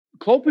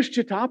Clopas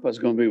Chitapa is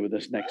going to be with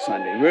us next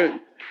Sunday.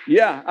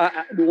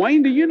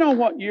 Wayne, do you know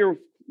what year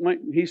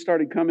he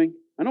started coming?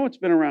 I know it's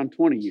been around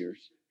 20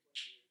 years.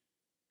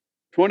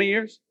 20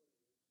 years?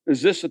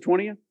 Is this the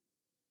 20th?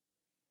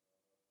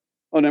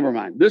 Oh, never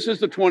mind. This is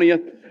the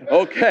 20th.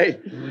 Okay.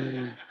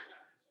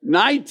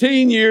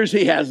 19 years,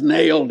 he has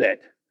nailed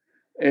it.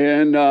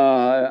 And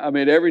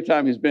every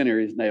time he's been here,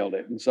 he's nailed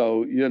it. And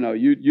so, you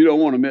don't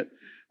want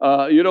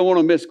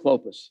to miss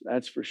Clopas.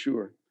 That's for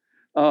sure.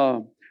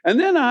 And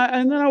then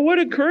I would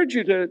encourage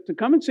you to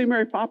come and see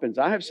Mary Poppins.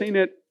 I have seen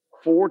it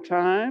 4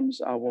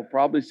 times. I will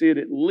probably see it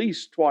at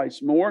least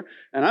twice more,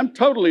 and I'm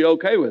totally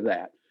okay with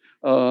that.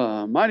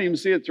 Might even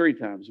see it 3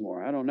 times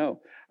more. I don't know.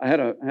 I had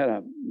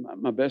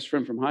my best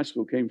friend from high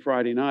school came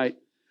Friday night.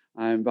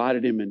 I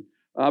invited him, and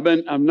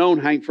I've known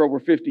Hank for over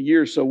 50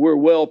 years, so we're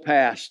well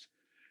past,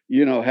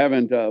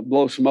 having to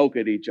blow smoke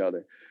at each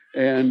other.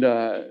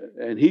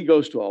 And he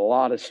goes to a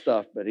lot of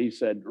stuff, but he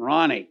said,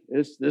 Ronnie,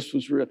 this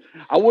was real.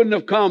 I wouldn't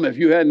have come if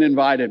you hadn't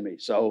invited me.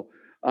 So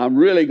I'm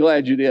really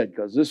glad you did,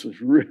 because this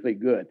was really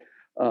good.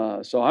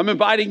 So I'm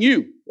inviting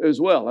you as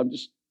well. I'm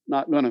just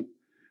not going to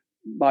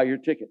buy your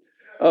ticket.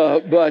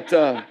 But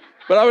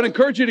I would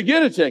encourage you to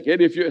get a ticket,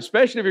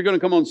 especially if you're going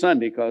to come on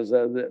Sunday, because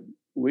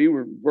we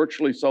were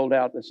virtually sold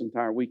out this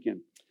entire weekend.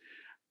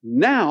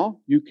 Now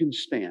you can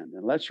stand,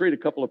 and let's read a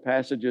couple of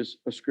passages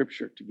of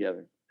Scripture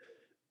together.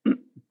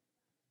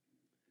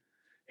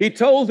 He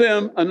told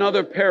them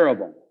another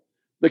parable.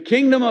 The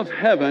kingdom of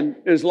heaven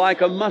is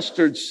like a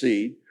mustard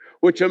seed,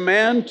 which a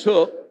man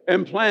took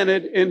and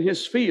planted in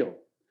his field.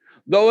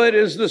 Though it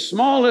is the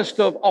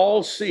smallest of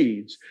all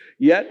seeds,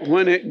 yet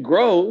when it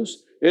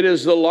grows, it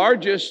is the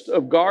largest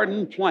of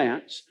garden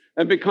plants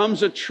and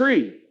becomes a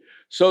tree,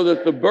 so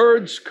that the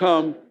birds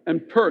come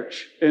and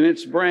perch in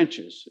its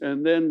branches.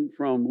 And then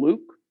from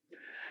Luke,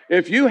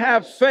 if you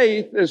have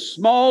faith as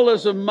small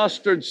as a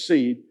mustard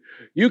seed,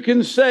 you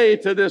can say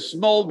to this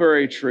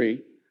mulberry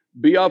tree,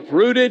 be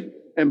uprooted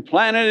and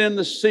planted in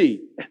the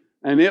sea,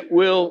 and it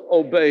will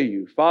obey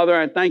you. Father,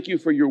 I thank you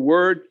for your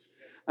word.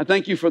 I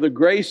thank you for the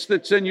grace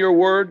that's in your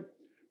word,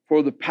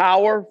 for the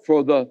power,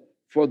 for the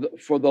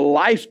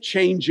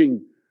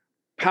life-changing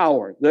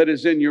power that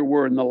is in your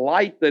word and the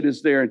light that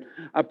is there. And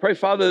I pray,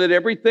 Father, that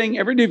every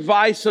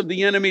device of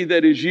the enemy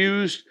that is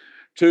used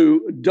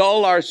to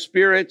dull our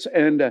spirits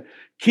and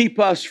keep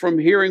us from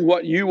hearing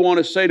what you want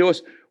to say to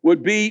us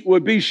would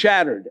be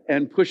shattered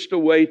and pushed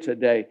away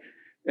today,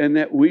 and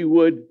that we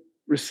would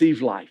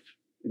receive life.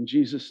 In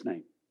Jesus'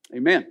 name,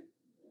 amen.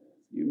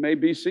 You may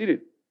be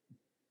seated.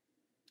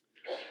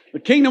 The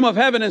kingdom of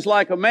heaven is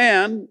like a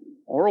man,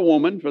 or a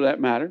woman for that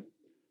matter,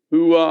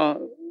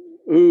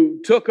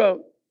 who took a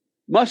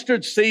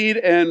mustard seed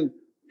and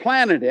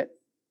planted it.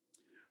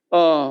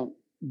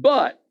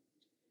 But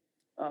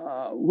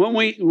when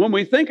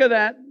we think of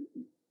that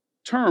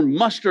term,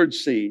 mustard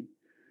seed,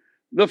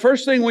 the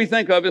first thing we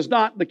think of is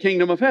not the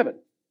kingdom of heaven.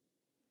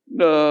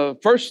 The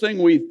first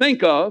thing we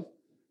think of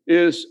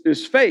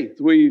is faith.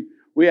 We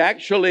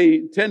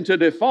actually tend to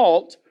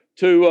default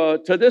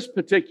to this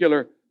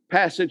particular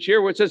passage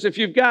here, which says if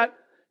you've got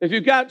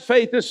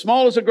faith as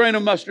small as a grain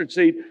of mustard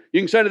seed,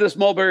 you can say to this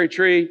mulberry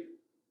tree,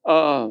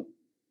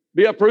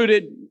 be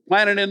uprooted,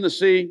 planted in the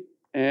sea,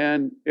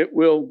 and it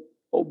will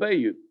obey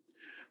you.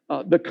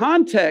 The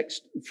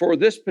context for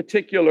this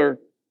particular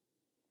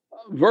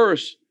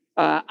verse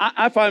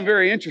I find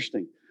very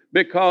interesting,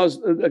 because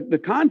the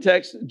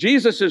context,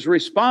 Jesus is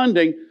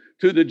responding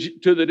to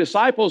the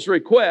disciples'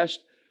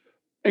 request,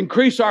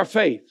 increase our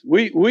faith.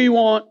 We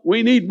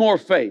need more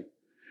faith.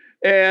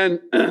 And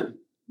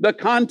the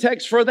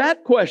context for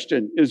that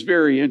question is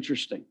very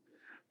interesting,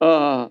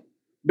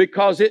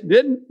 because they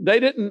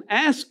didn't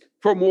ask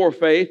for more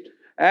faith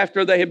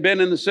after they had been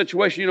in the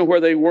situation,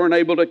 where they weren't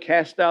able to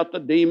cast out the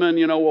demon.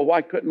 Well,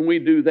 why couldn't we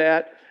do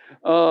that?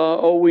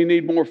 We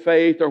need more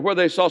faith. Or where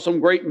they saw some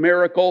great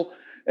miracle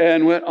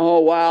and went, oh,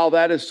 wow,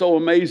 that is so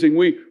amazing.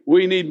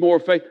 We need more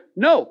faith.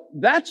 No,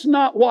 that's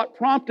not what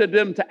prompted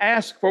them to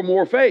ask for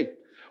more faith.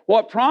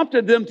 What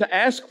prompted them to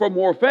ask for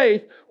more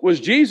faith was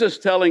Jesus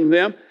telling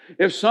them,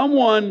 if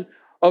someone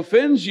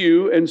offends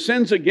you and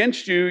sins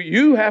against you,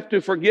 you have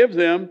to forgive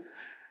them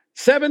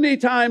 70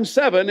 times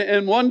 7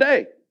 in one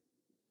day.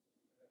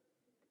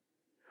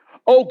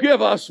 Oh,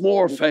 give us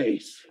more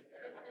faith.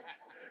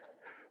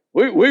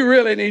 We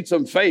really need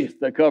some faith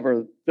to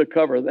cover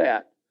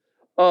that.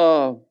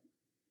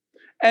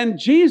 And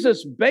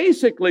Jesus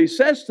basically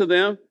says to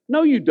them,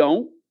 no, you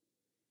don't.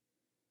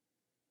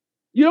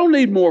 You don't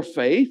need more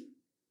faith.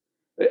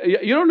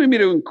 You don't need me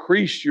to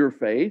increase your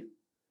faith.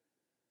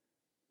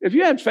 If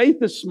you had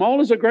faith as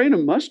small as a grain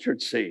of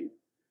mustard seed,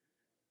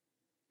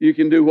 you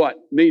can do what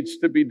needs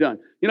to be done.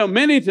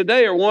 Many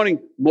today are wanting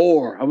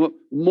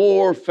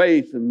more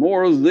faith and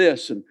more of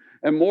this and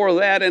more of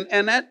that.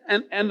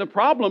 And the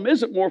problem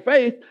isn't more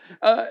faith.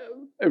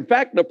 In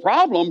fact, the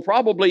problem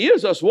probably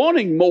is us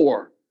wanting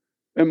more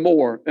and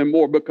more and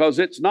more, because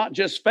it's not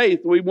just faith.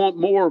 We want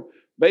more,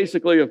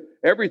 basically, of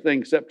everything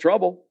except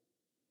trouble.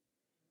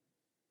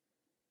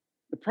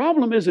 The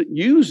problem isn't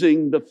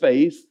using the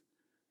faith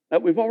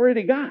that we've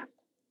already got.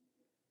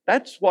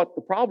 That's what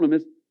the problem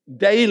is.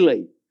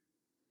 Daily.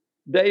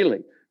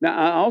 Daily.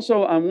 Now,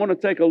 I want to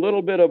take a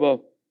little bit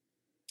of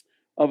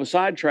a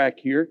sidetrack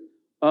here,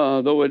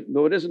 though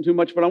it isn't too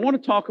much, but I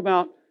want to talk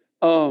about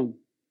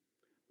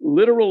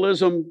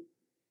literalism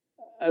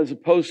as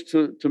opposed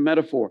to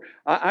metaphor.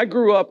 I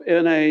grew up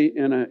in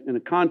a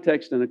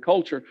context, in a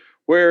culture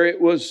where it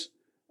was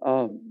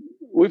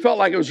we felt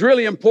like it was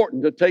really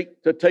important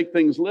to take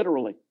things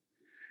literally,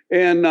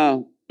 and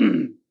I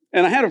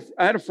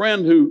had a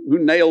friend who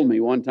nailed me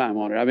one time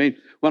on it. I mean,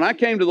 when I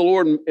came to the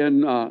Lord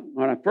and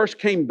when I first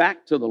came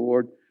back to the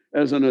Lord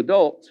as an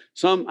adult,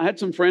 I had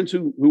some friends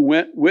who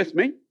went with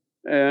me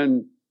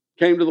and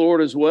came to the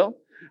Lord as well.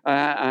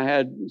 I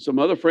had some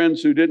other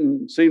friends who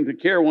didn't seem to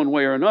care one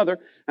way or another.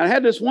 And I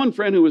had this one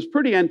friend who was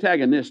pretty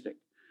antagonistic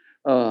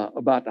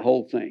about the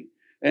whole thing.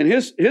 And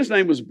his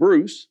name was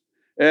Bruce.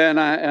 And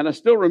I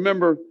still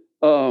remember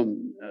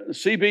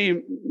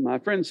CB, my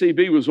friend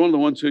CB was one of the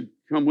ones who'd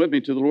come with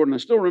me to the Lord. And I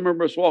still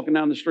remember us walking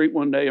down the street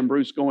one day and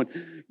Bruce going,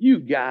 "You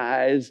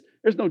guys,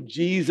 there's no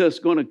Jesus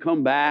going to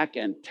come back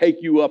and take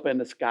you up in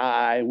the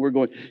sky." And we're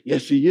going,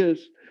 "Yes, he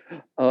is."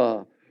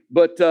 And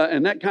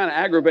that kind of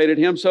aggravated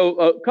him. So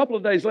a couple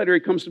of days later, he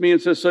comes to me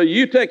and says, "So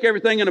you take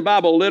everything in the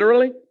Bible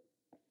literally?"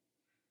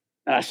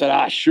 And I said,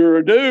 "I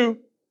sure do."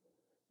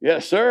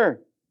 "Yes, sir."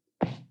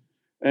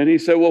 And he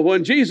said, "Well,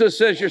 when Jesus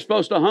says you're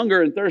supposed to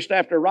hunger and thirst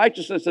after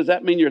righteousness, does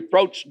that mean your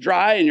throat's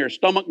dry and your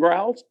stomach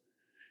growls?"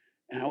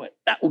 And I went,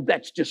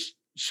 "That's just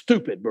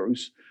stupid,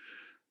 Bruce."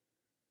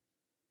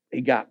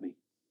 He got me.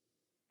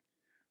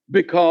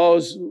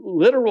 Because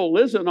literal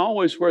isn't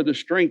always where the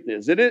strength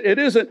is. It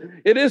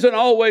isn't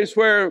always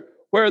where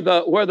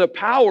the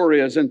power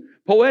is. And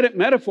poetic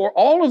metaphor,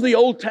 all of the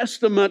Old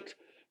Testament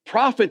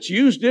prophets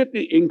used it,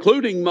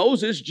 including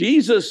Moses.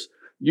 Jesus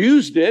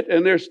used it,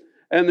 and there's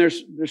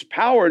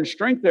power and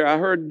strength there. I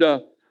heard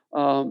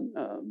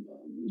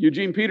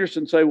Eugene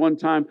Peterson say one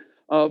time,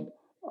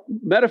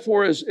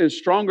 metaphor is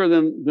stronger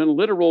than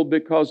literal,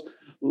 because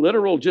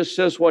literal just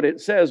says what it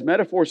says.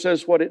 Metaphor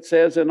says what it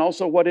says and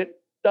also what it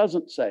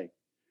doesn't say. It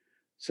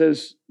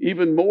says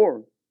even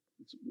more.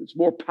 It's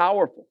more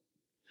powerful.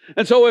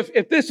 And so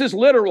if this is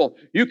literal,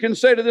 you can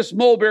say to this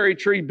mulberry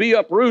tree, "Be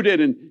uprooted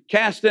and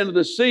cast into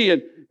the sea,"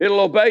 and it'll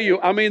obey you.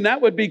 I mean,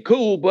 that would be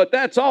cool, but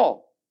that's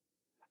all.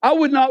 I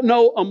would not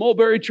know a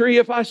mulberry tree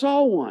if I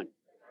saw one.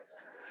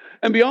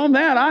 And beyond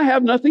that, I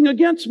have nothing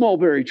against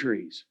mulberry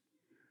trees.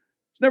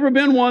 There's never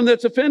been one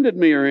that's offended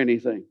me or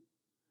anything.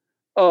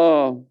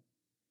 So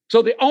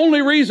the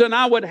only reason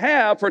I would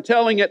have for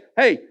telling it,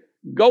 "Hey,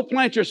 go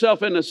plant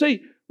yourself in the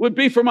sea," would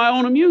be for my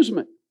own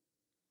amusement.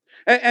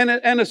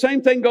 And the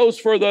same thing goes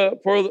for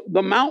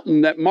the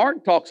mountain that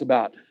Mark talks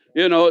about.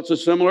 You know, it's a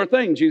similar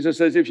thing. Jesus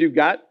says, if you've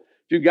got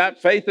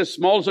faith as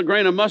small as a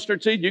grain of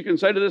mustard seed, you can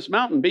say to this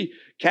mountain, "Be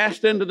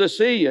cast into the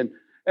sea," and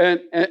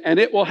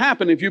it will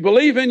happen. If you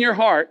believe in your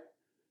heart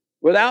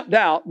without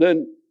doubt,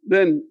 then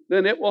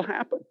it will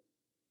happen.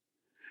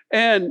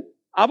 And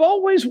I've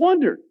always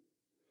wondered,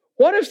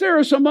 what if there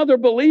are some other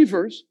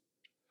believers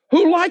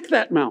who like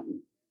that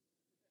mountain?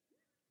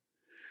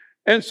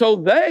 And so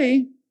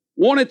they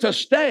want it to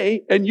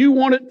stay and you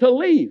want it to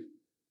leave.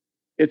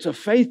 It's a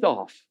faith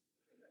off.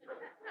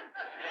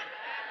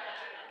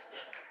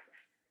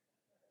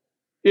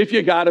 If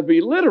you got to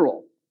be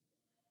literal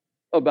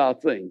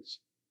about things.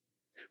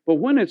 But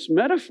when it's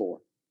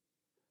metaphor,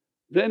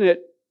 then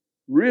it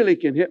really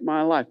can hit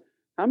my life.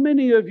 How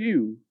many of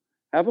you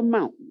have a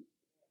mountain?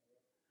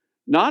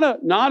 Not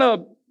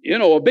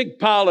a big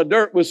pile of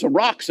dirt with some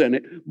rocks in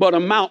it, but a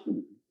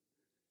mountain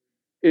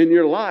in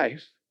your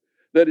life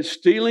that is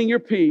stealing your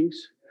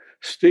peace,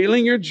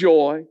 stealing your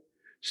joy,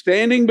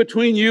 standing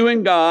between you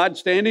and God,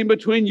 standing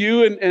between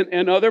you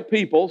and other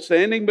people,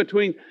 standing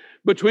between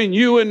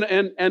you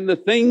and the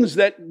things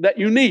that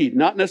you need.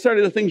 Not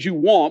necessarily the things you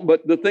want,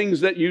 but the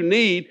things that you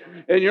need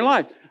in your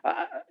life.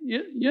 I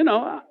mean,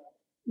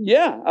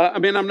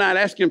 I'm not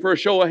asking for a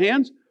show of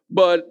hands,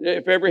 but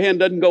if every hand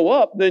doesn't go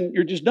up, then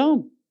you're just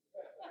dumb.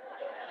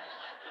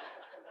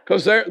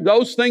 Because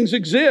those things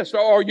exist,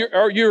 or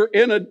you're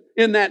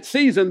in that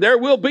season. There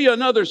will be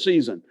another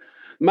season.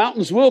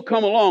 Mountains will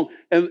come along,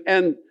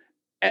 and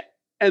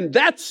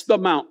that's the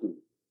mountain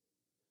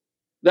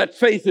that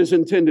faith is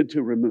intended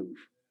to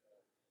remove.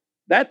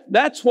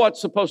 That's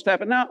what's supposed to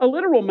happen. Now, a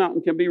literal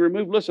mountain can be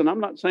removed. Listen, I'm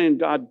not saying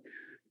God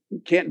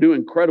can't do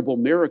incredible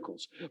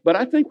miracles, but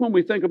I think when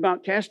we think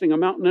about casting a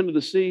mountain into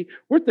the sea,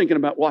 we're thinking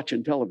about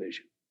watching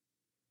television.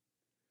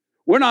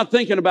 We're not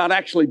thinking about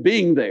actually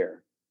being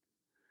there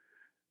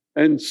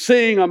and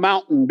seeing a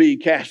mountain be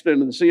cast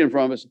into the sea in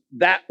front of us.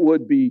 That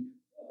would be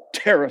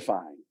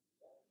terrifying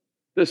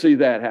to see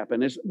that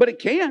happen. But it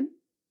can.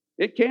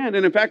 It can.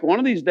 And in fact, one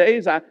of these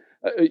days, I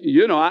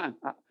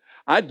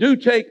do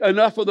take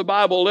enough of the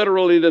Bible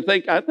literally to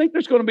think, I think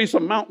there's going to be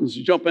some mountains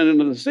jumping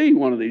into the sea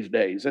one of these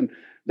days. And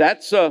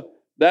that'll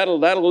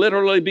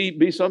literally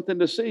be something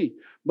to see.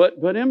 But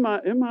in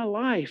my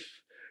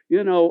life,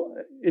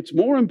 it's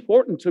more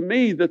important to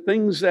me the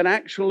things that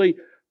actually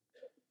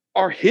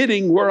are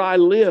hitting where I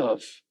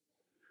live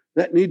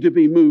that need to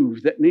be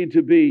moved, that need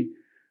to be,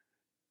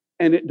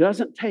 and it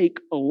doesn't take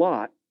a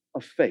lot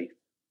of faith.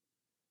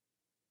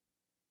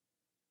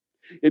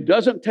 It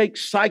doesn't take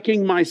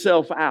psyching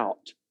myself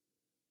out.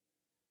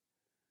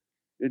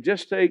 It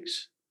just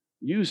takes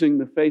using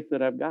the faith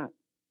that I've got.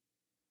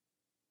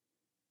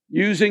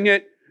 Using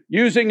it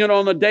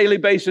on a daily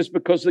basis,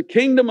 because the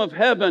kingdom of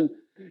heaven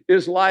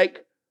is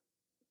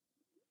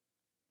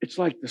it's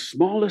like the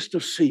smallest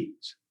of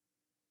seeds.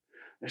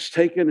 It's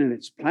taken and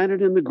it's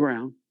planted in the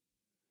ground,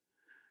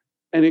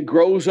 and it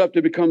grows up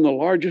to become the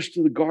largest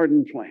of the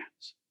garden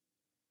plants.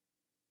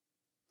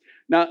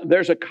 Now,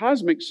 there's a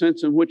cosmic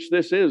sense in which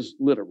this is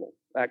literal,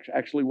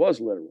 actually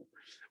was literal.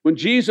 When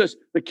Jesus,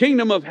 the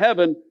kingdom of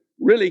heaven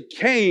really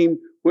came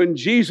when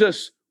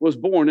Jesus was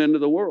born into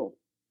the world.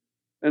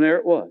 And there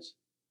it was,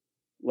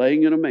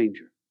 laying in a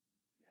manger.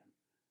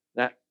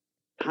 That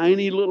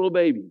tiny little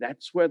baby,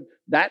 that's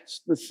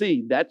the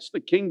seed, that's the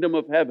kingdom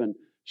of heaven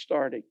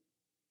starting.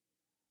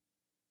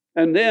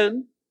 And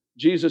then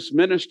Jesus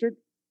ministered.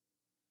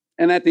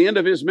 And at the end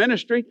of his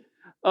ministry,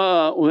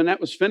 when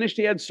that was finished,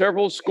 he had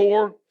several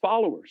score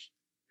followers.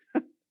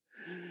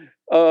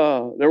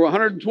 There were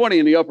 120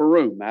 in the upper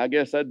room. I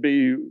guess that'd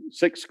be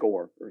 6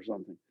 score or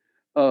something.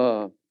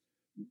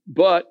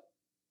 But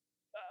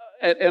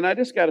I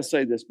just got to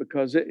say this,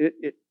 because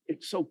it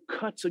so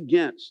cuts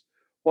against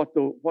what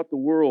the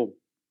world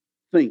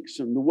thinks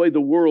and the way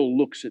the world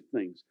looks at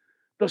things.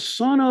 The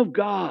Son of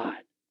God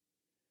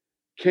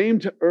came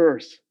to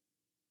earth,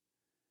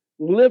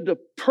 lived a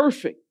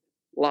perfect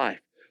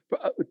life,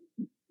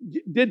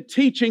 did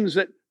teachings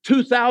that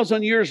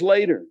 2,000 years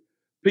later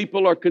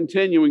people are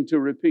continuing to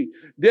repeat,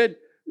 did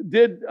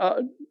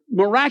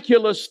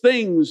miraculous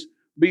things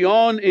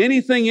beyond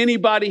anything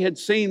anybody had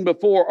seen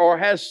before or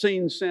has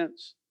seen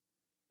since.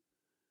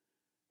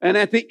 And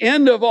at the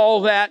end of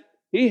all that,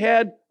 he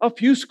had a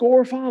few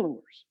score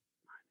followers.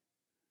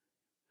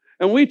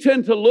 And we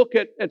tend to look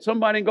at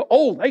somebody and go,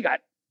 oh, they got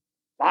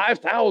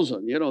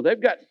 5,000,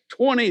 they've got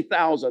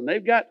 20,000,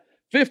 they've got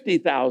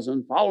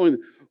 50,000 following.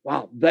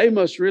 Wow, they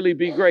must really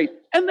be great.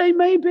 And they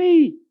may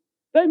be.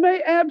 They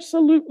may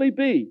absolutely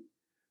be.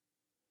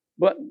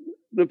 But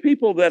the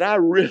people that I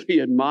really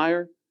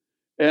admire,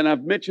 and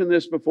I've mentioned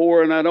this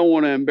before, and I don't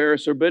want to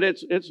embarrass her, but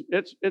it's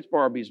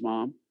Barbie's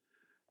mom,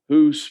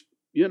 who's,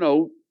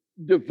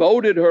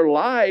 devoted her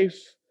life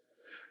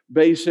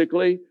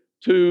basically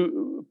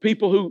to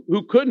people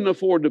who couldn't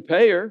afford to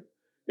pay her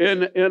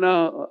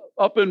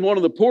up in one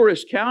of the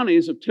poorest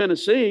counties of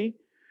Tennessee.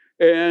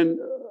 And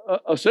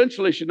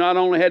essentially, she not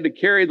only had to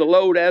carry the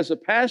load as a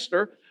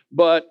pastor,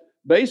 but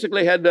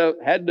basically had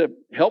to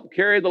help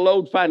carry the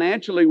load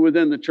financially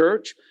within the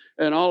church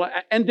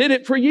and did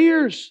it for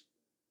years.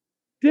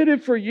 Did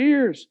it for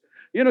years.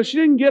 She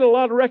didn't get a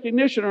lot of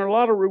recognition or a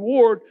lot of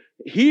reward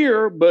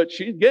here, but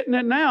she's getting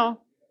it now.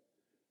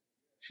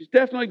 She's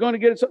definitely going to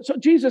get it. So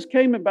Jesus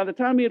came, and by the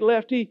time he had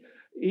left,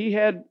 he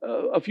had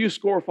a few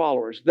score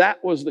followers.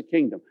 That was the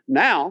kingdom.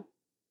 Now,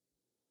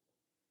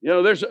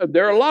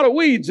 there are a lot of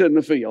weeds in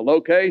the field,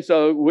 okay?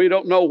 So we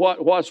don't know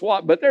what's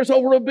what, but there's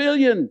over 1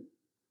 billion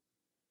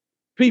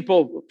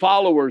people,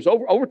 followers,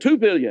 over 2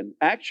 billion,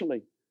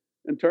 actually,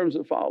 in terms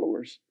of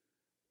followers.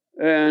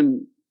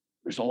 And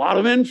there's a lot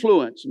of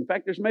influence. In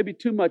fact, there's maybe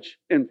too much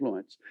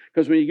influence,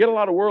 because when you get a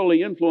lot of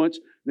worldly influence,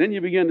 then you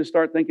begin to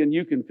start thinking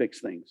you can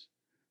fix things.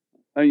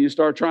 And you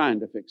start trying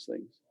to fix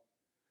things.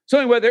 So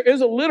anyway, there is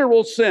a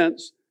literal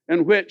sense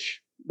in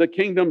which the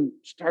kingdom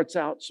starts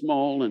out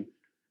small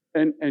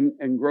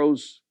and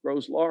grows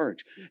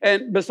large.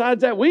 And besides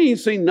that, we ain't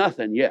seen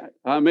nothing yet.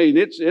 I mean,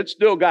 it's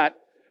got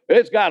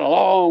a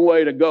long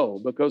way to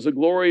go, because the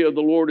glory of the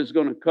Lord is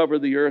going to cover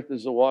the earth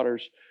as the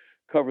waters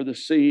cover the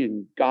sea,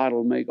 and God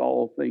will make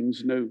all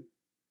things new.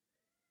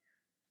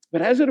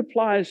 But as it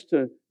applies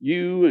to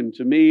you and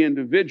to me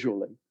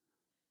individually,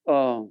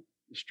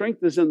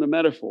 strength is in the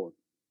metaphor.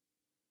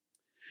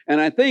 And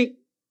I think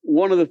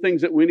one of the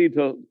things that we need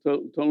to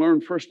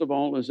learn, first of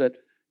all, is that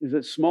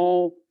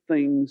small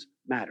things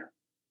matter.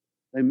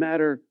 They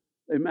matter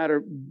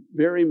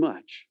very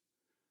much.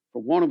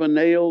 For one of a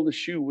nail, the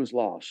shoe was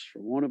lost. For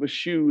one of a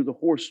shoe, the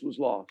horse was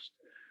lost.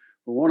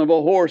 For one of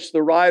a horse,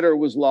 the rider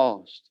was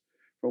lost.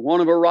 For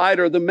one of a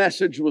rider, the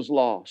message was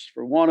lost.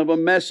 For one of a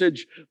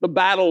message, the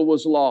battle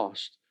was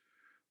lost.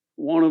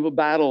 For one of a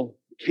battle,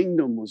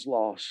 kingdom was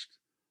lost.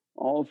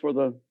 All for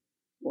the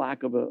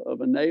lack of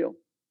a nail.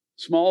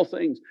 Small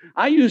things.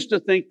 I used to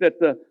think that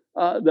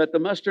the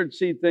mustard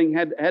seed thing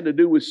had to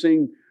do with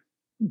seeing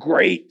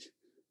great,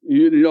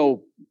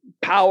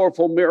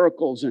 powerful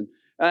miracles, and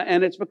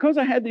it's because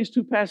I had these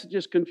two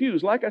passages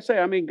confused. Like I say,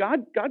 I mean,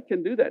 God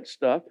can do that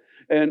stuff,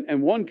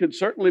 and one could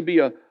certainly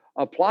be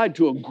applied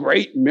to a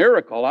great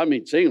miracle. I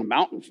mean, seeing a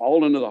mountain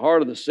fall into the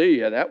heart of the sea,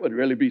 that would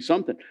really be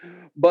something.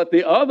 But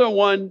the other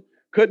one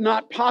could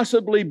not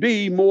possibly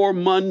be more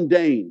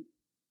mundane.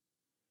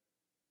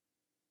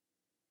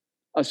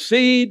 A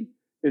seed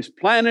is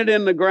planted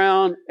in the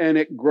ground and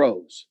it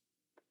grows.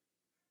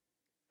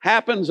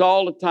 Happens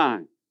all the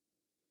time.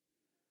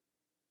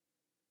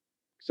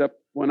 Except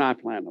when I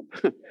plant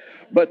them.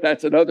 But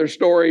that's another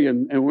story,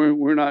 and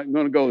we're not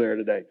going to go there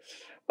today.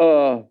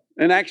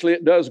 And actually,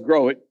 it does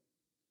grow. It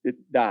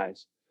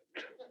dies.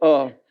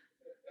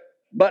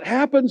 But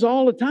happens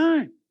all the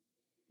time.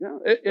 Yeah,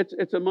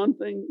 it's a one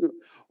thing.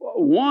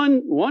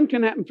 One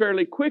can happen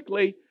fairly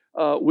quickly.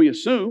 We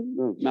assume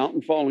the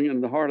mountain falling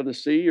into the heart of the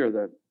sea, or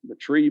the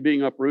tree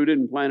being uprooted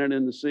and planted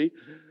in the sea.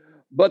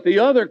 But the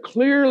other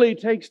clearly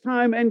takes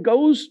time and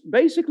goes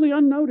basically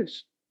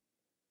unnoticed.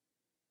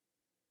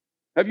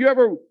 Have you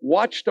ever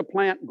watched a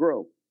plant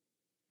grow?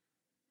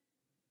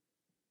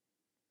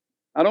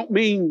 I don't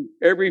mean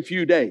every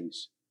few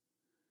days.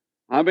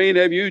 I mean,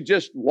 have you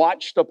just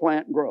watched a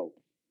plant grow?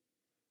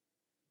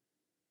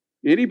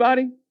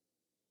 Anybody?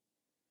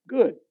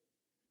 Good.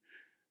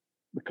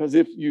 Because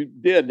if you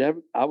did,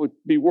 I would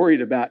be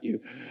worried about you.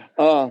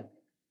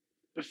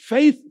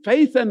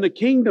 Faith and the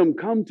kingdom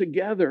come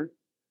together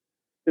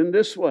in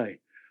this way.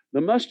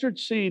 The mustard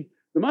seed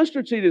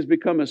has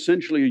become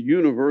essentially a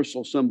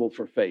universal symbol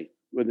for faith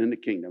within the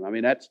kingdom. I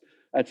mean, that's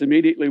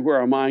immediately where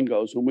our mind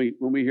goes when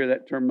we hear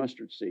that term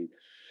mustard seed.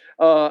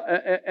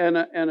 And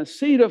a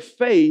seed of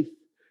faith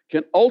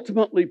can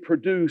ultimately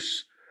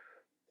produce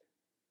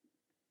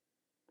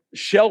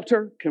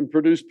shelter, can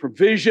produce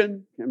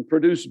provision, can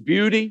produce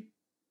beauty,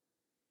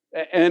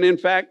 and in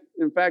fact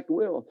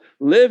will.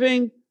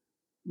 Living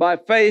by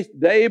faith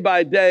day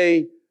by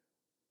day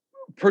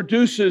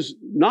produces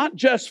not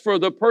just for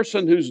the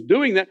person who's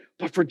doing that,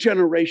 but for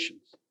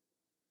generations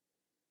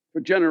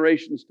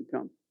to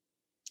come.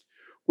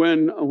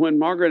 When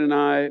Margaret and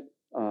I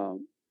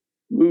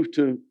moved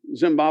to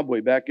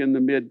Zimbabwe back in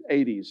the mid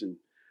 '80s, and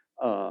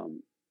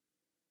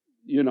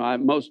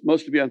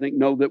most of you I think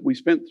know that we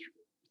spent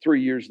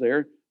 3 years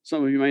there.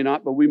 Some of you may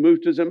not, but we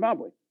moved to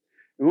Zimbabwe.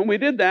 And when we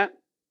did that,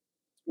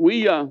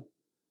 we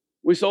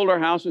sold our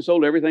house, we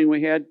sold everything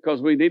we had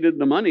because we needed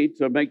the money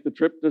to make the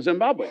trip to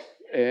Zimbabwe.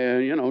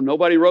 And,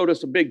 nobody wrote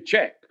us a big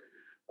check,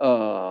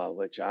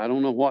 which I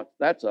don't know what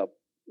that's up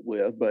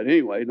with, but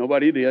anyway,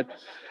 nobody did.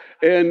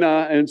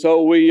 And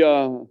so we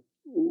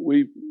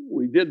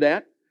did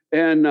that,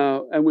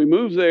 and we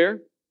moved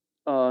there,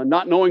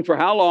 not knowing for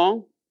how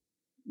long,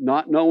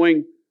 not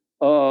knowing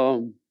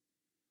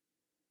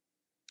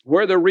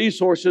where the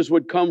resources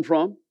would come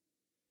from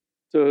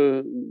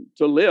to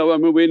live. I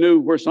mean, we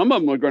knew where some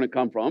of them were going to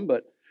come from,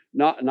 but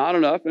not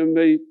enough. And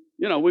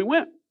we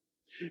went.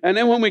 And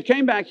then when we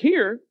came back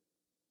here,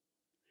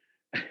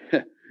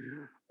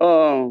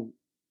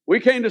 we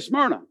came to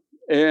Smyrna,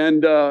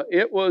 and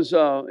it was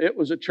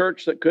a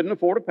church that couldn't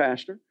afford a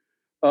pastor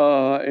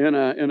in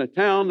a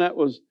town that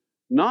was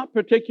not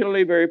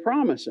particularly very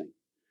promising.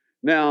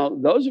 Now,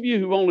 those of you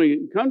who've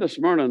only come to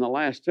Smyrna in the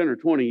last 10 or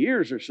 20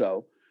 years or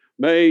so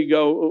may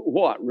go,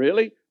 what,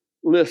 really?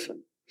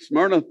 Listen,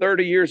 Smyrna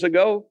 30 years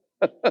ago,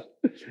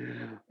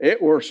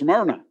 it were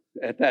Smyrna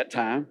at that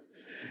time.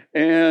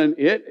 And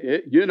it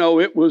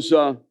was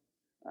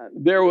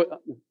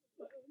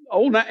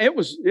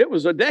it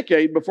was a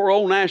decade before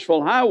Old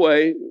Nashville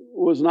Highway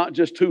was not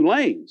just 2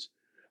 lanes.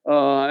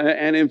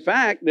 And in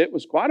fact, it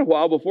was quite a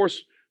while before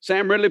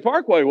Sam Ridley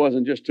Parkway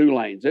wasn't just 2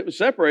 lanes. It was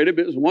separated,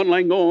 but it was 1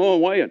 lane going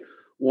one way and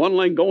 1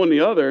 lane going the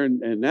other.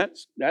 And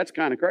that's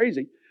kind of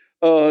crazy.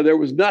 There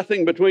was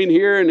nothing between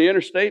here and the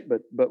interstate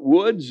but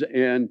woods,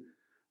 and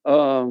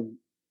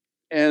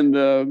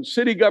the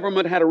city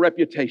government had a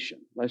reputation,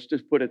 let's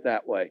just put it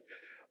that way,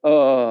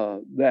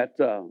 that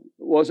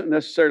wasn't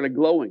necessarily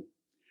glowing.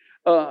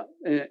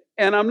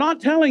 And I'm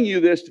not telling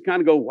you this to kind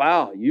of go,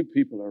 wow, you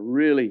people are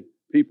really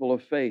people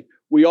of faith.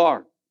 We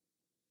are,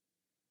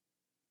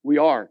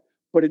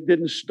 but it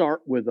didn't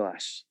start with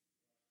us.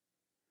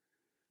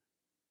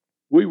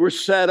 We were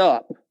set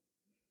up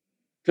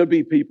to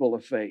be people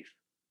of faith.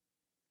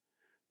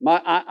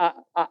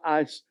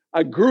 I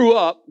grew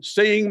up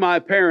seeing my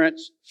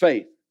parents'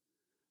 faith.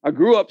 I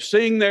grew up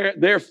seeing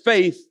their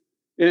faith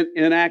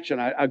in action.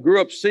 I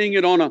grew up seeing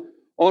it on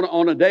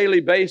a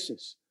daily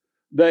basis.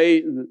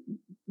 They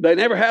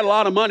never had a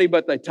lot of money,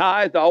 but they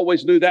tithed. I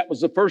always knew that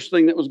was the first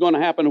thing that was going to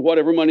happen to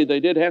whatever money they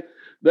did have.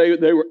 They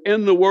were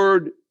in the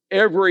Word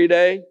every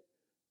day.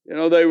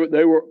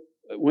 They were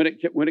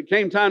when it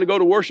came time to go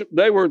to worship,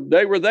 they were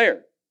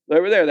there. They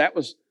were there. That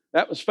was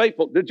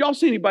faithful. Did y'all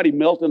see anybody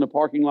melt in the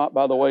parking lot,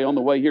 by the way, on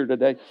the way here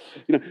today?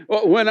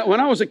 When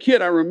I was a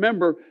kid, I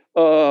remember,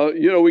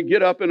 we'd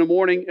get up in the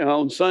morning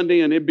on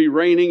Sunday and it'd be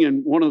raining.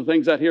 And one of the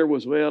things I'd hear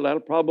was, well,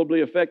 that'll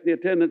probably affect the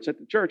attendance at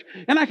the church.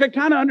 And I could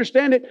kind of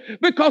understand it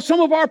because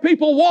some of our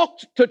people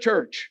walked to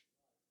church.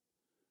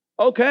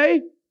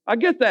 Okay, I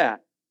get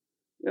that.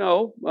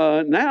 Now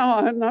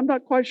I'm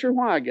not quite sure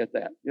why I get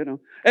that,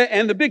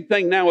 And the big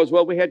thing now is,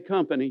 well, we had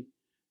company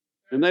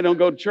and they don't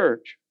go to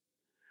church.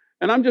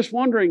 And I'm just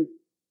wondering,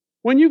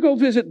 when you go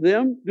visit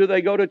them, do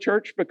they go to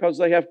church because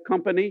they have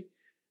company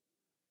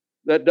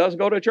that does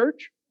go to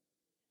church?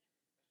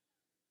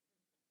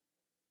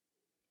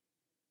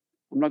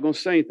 I'm not going to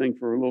say anything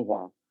for a little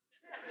while,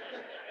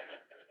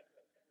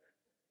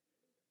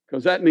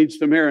 because that needs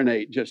to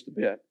marinate just a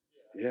bit.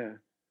 Yeah.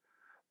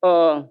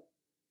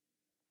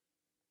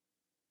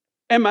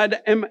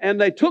 And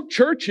they took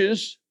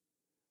churches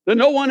that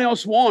no one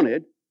else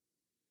wanted,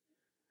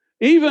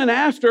 even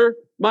after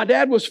my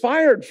dad was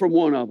fired from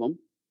one of them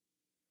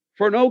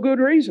for no good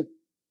reason.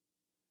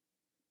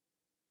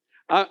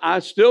 I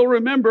still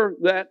remember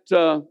that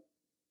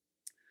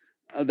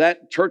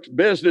that church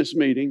business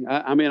meeting.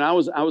 I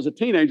was a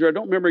teenager. I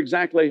don't remember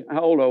exactly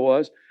how old I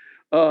was,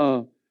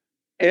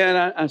 and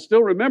I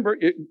still remember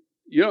it.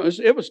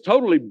 It was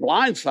totally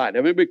blindsided.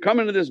 I mean,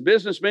 coming to this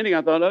business meeting,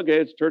 I thought,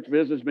 okay, it's a church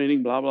business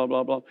meeting, blah, blah,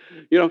 blah, blah.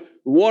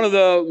 One of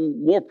the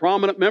more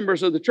prominent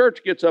members of the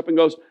church gets up and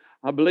goes,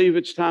 I believe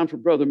it's time for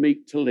Brother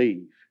Meek to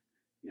leave.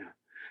 Yeah.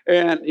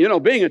 And,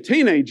 being a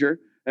teenager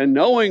and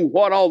knowing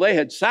what all they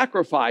had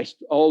sacrificed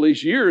all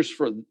these years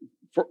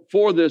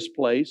for this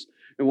place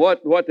and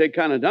what they'd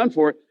kind of done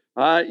for it,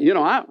 I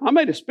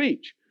made a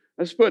speech.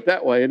 Let's put it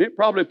that way. And it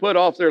probably put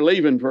off their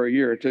leaving for a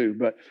year or two.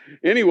 But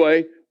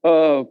anyway,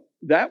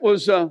 that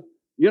was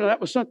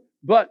something.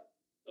 But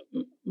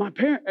my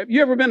parents, have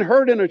you ever been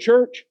hurt in a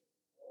church?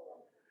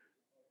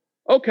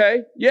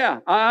 Okay, yeah.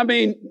 I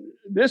mean,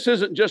 this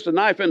isn't just a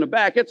knife in the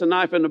back. It's a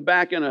knife in the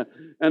back and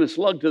a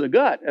slug to the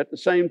gut at the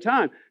same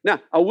time. Now,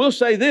 I will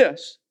say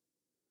this.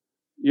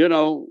 They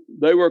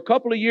were a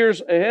couple of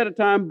years ahead of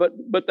time,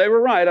 but they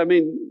were right. I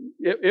mean,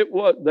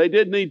 they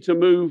did need to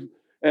move,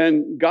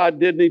 and God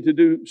did need to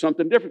do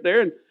something different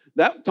there. And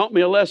that taught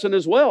me a lesson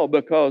as well,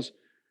 because,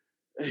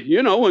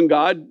 when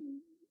God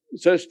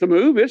says to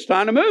move, it's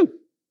time to move.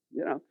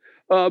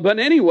 But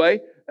anyway,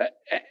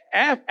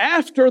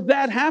 after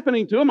that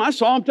happening to him, I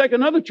saw him take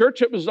another church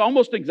that was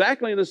almost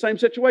exactly in the same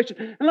situation.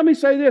 And let me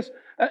say this,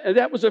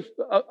 that was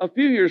a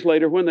few years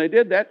later when they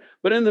did that.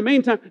 But in the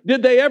meantime,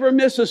 did they ever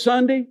miss a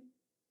Sunday?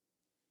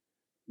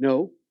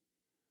 No.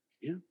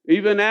 Yeah.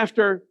 Even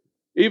after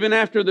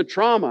the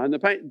trauma and the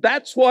pain,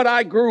 that's what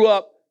I grew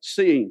up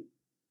seeing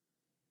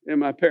in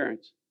my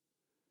parents.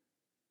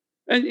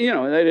 And,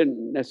 they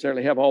didn't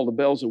necessarily have all the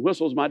bells and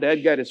whistles. My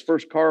dad got his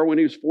first car when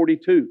he was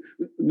 42,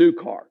 new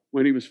car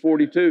when he was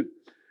 42.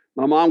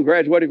 My mom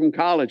graduated from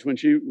college when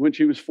she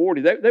was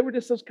 40. They were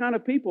just those kind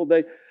of people.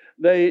 They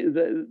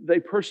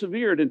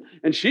persevered.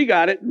 And she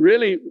got it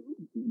really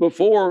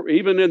before,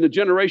 even in the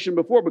generation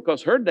before,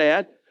 because her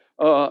dad,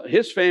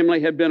 his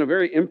family had been a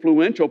very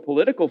influential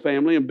political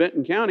family in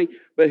Benton County,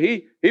 but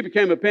he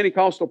became a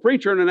Pentecostal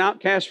preacher and an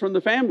outcast from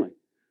the family.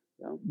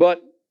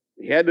 But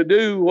he had to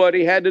do what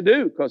he had to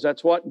do, because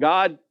that's what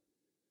God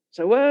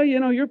said. Well,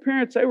 your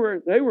parents, they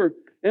were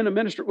in the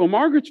ministry. Well,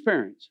 Margaret's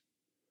parents,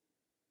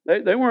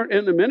 they weren't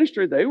in the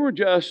ministry. They were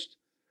just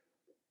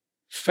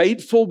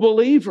faithful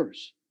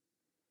believers.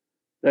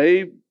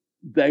 They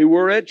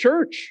were at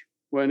church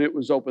when it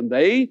was open.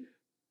 They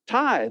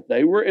tithed.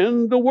 They were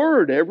in the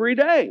Word every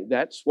day.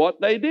 That's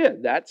what they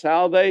did. That's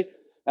how they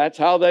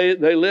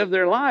lived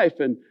their life.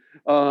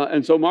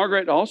 And so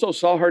Margaret also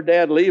saw her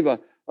dad leave a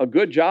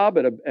good job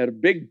at a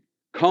big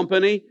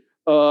company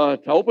to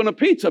open a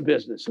pizza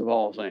business, of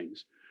all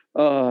things.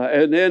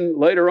 And then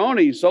later on,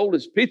 he sold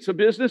his pizza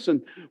business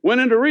and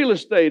went into real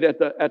estate at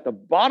the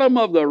bottom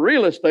of the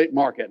real estate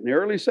market in the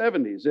early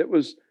 70s. It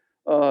was,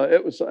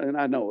 and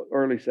I know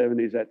early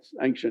 70s, that's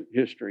ancient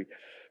history,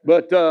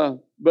 but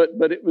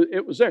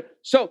it was there.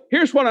 So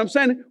here's what I'm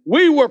saying: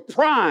 we were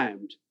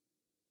primed.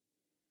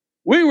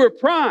 We were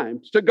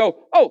primed to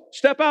go, oh,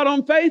 step out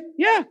on faith.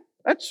 Yeah,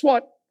 that's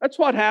what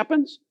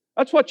happens.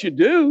 That's what you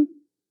do.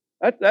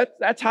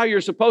 That's how you're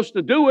supposed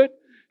to do it.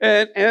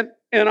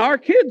 And our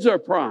kids are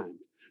primed.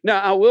 Now,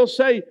 I will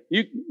say,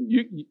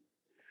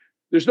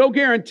 there's no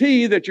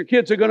guarantee that your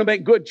kids are going to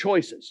make good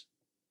choices,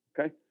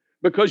 okay?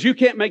 Because you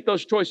can't make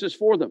those choices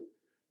for them.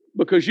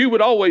 Because you would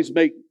always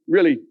make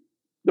really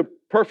the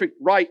perfect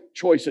right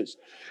choices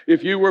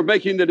if you were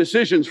making the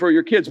decisions for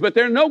your kids. But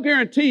there are no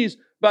guarantees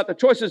about the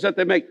choices that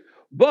they make.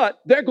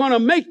 But they're going to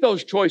make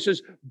those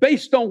choices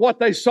based on what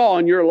they saw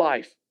in your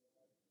life.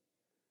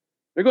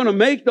 They're going to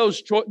make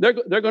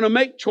they're going to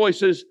make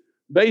choices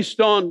based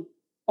on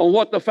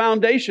what the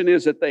foundation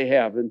is that they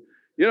have, and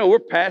we're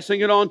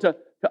passing it on to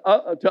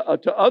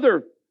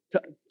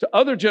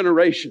other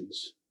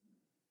generations.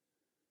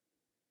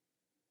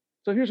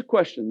 So here's a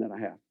question that I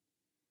have.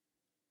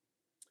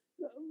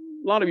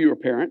 A lot of you are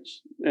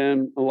parents,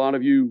 and a lot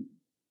of you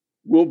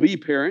will be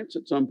parents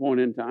at some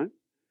point in time.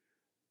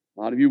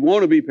 A lot of you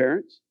want to be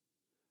parents.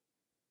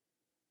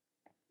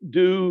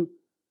 Do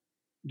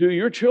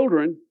your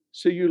children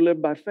see you live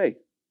by faith?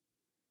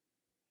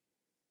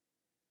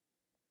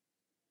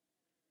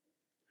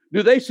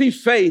 Do they see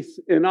faith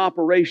in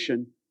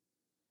operation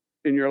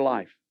in your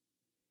life?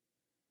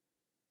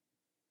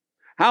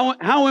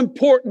 How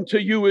important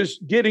to you is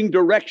getting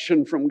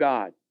direction from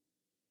God?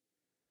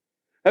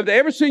 Have they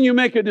ever seen you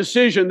make a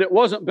decision that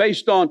wasn't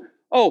based on,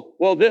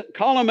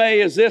 column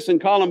A is this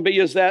and column B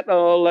is that,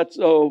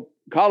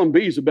 column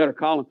B is a better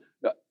column.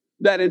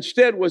 That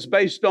instead was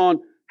based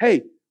on,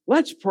 hey,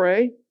 let's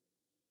pray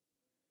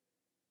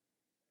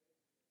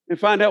and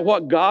find out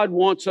what God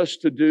wants us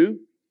to do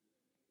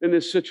in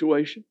this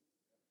situation.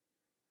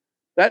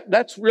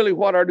 That's really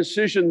what our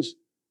decisions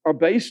are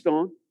based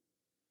on.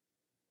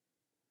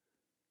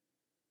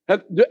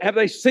 Have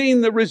they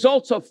seen the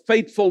results of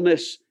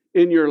faithfulness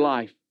in your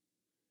life?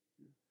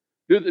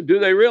 Do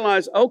they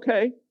realize,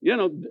 okay,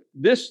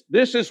 this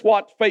is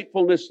what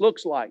faithfulness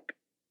looks like?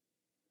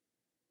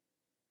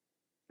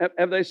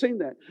 Have they seen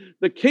that?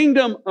 The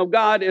kingdom of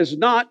God is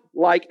not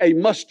like a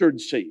mustard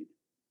seed.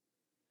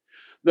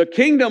 The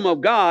kingdom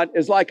of God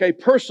is like a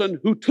person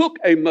who took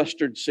a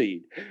mustard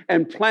seed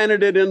and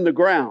planted it in the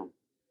ground.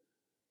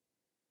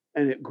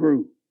 And it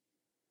grew.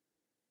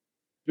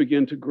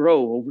 Began to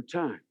grow over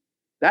time.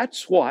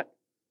 That's what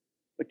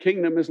the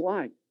kingdom is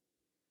like.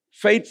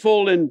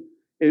 Faithful in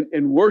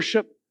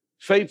worship,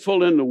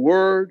 faithful in the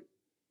word,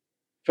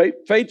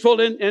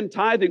 faithful in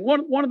tithing.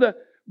 One of the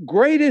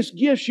greatest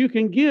gifts you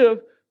can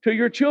give to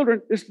your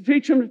children is to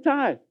teach them to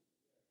tithe.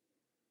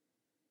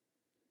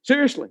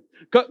 Seriously.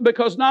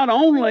 Because not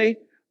only,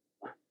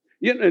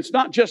 it's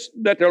not just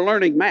that they're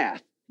learning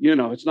math.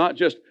 It's not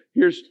just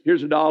here's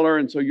 $1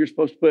 and so you're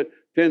supposed to put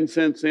 10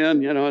 cents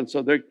in, and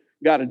so they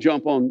got to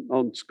jump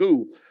on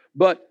school.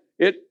 But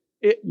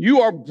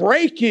you are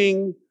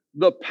breaking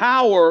the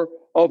power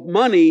of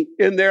money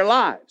in their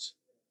lives.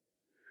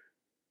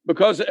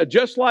 Because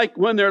just like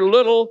when they're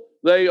little,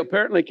 they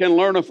apparently can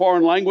learn a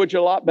foreign language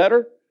a lot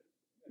better.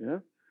 Yeah.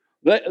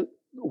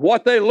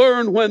 What they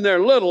learn when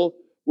they're little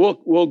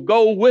will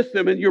go with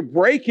them, and you're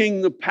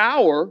breaking the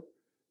power.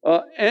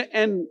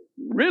 And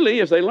really,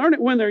 if they learn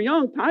it when they're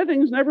young,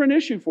 tithing is never an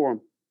issue for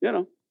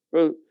them.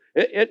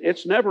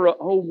 It's never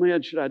oh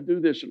man, should I do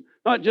this?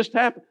 No, it just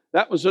happened.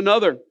 That was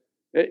another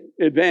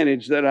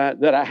advantage that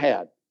I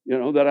had,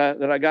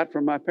 that I got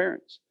from my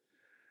parents.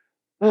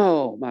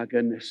 Oh my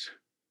goodness.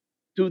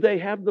 Do they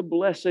have the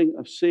blessing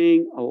of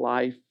seeing a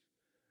life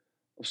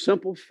of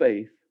simple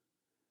faith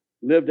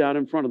lived out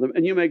in front of them?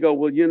 And you may go,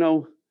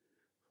 well,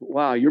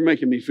 wow, you're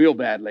making me feel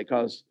badly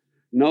because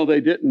no,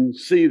 they didn't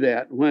see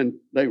that when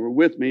they were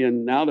with me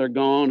and now they're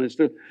gone.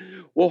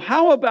 Well,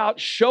 how about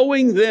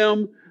showing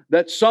them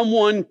that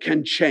someone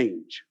can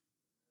change?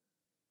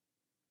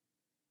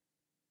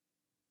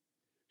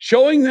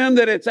 Showing them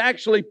that it's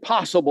actually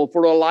possible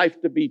for a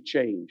life to be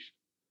changed.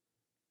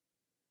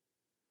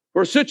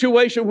 For a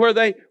situation where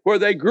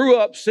they grew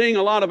up seeing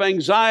a lot of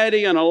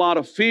anxiety and a lot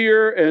of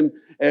fear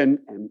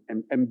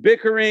and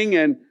bickering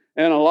and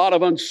a lot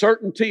of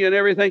uncertainty and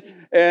everything,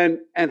 and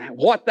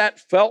what that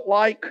felt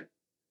like.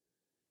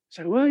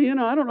 Say, well,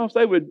 I don't know if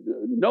they would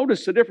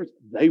notice the difference.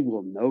 They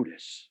will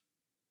notice.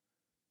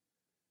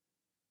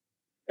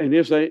 And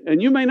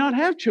you may not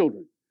have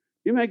children.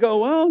 You may go,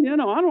 well,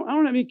 I don't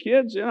have any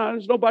kids.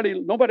 There's nobody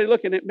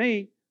looking at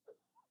me.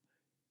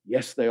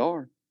 Yes, they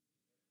are.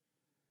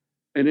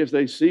 And if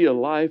they see a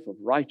life of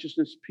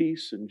righteousness,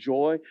 peace, and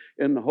joy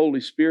in the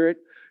Holy Spirit,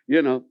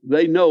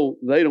 they know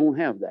they don't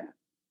have that.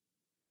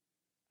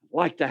 I'd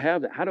like to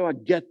have that. How do I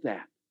get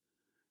that?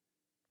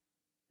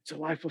 It's a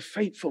life of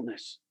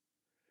faithfulness.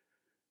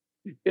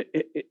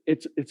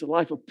 It's a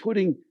life of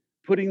putting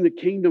the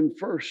kingdom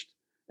first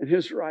and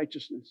His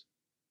righteousness.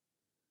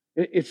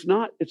 It's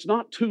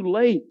not too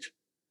late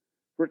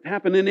for it to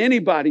happen in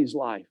anybody's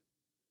life.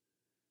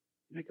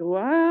 They go,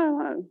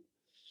 well,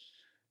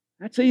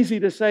 that's easy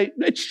to say.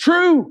 It's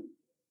true.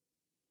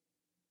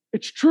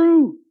 It's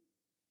true.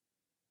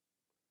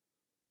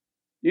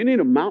 You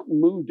need a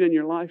mountain moved in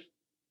your life.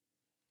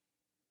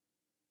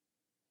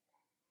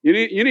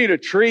 You need a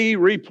tree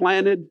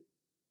replanted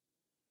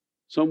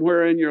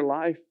somewhere in your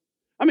life.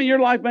 I mean, your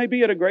life may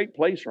be at a great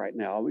place right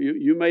now.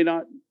 You may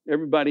not,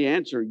 everybody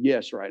answer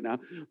yes right now.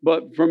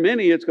 But for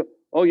many, it's,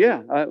 oh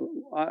yeah,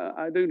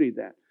 I do need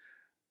that.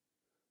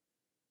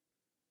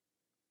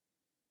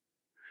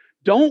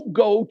 Don't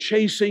go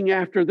chasing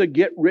after the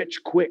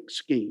get-rich-quick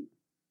scheme.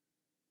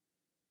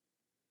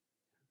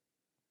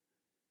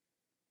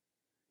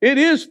 It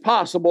is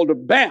possible to,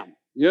 bam,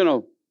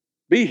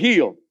 be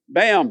healed.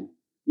 Bam,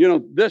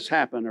 this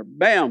happened, or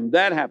bam,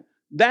 that happened.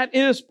 That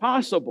is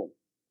possible.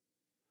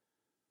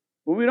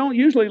 But we don't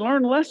usually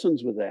learn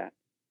lessons with that.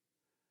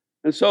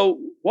 And so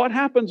what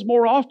happens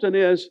more often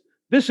is,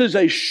 this is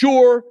a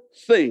sure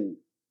thing.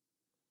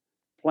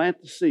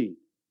 Plant the seed.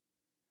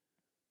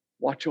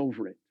 Watch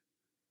over it.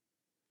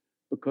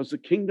 Because the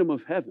kingdom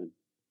of heaven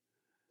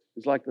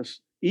is like this,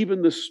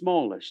 even the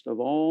smallest of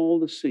all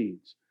the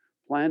seeds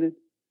planted,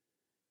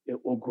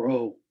 it will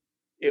grow.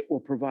 It will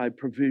provide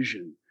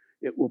provision.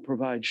 It will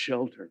provide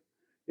shelter.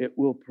 It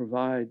will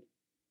provide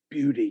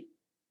beauty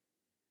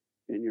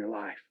in your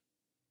life.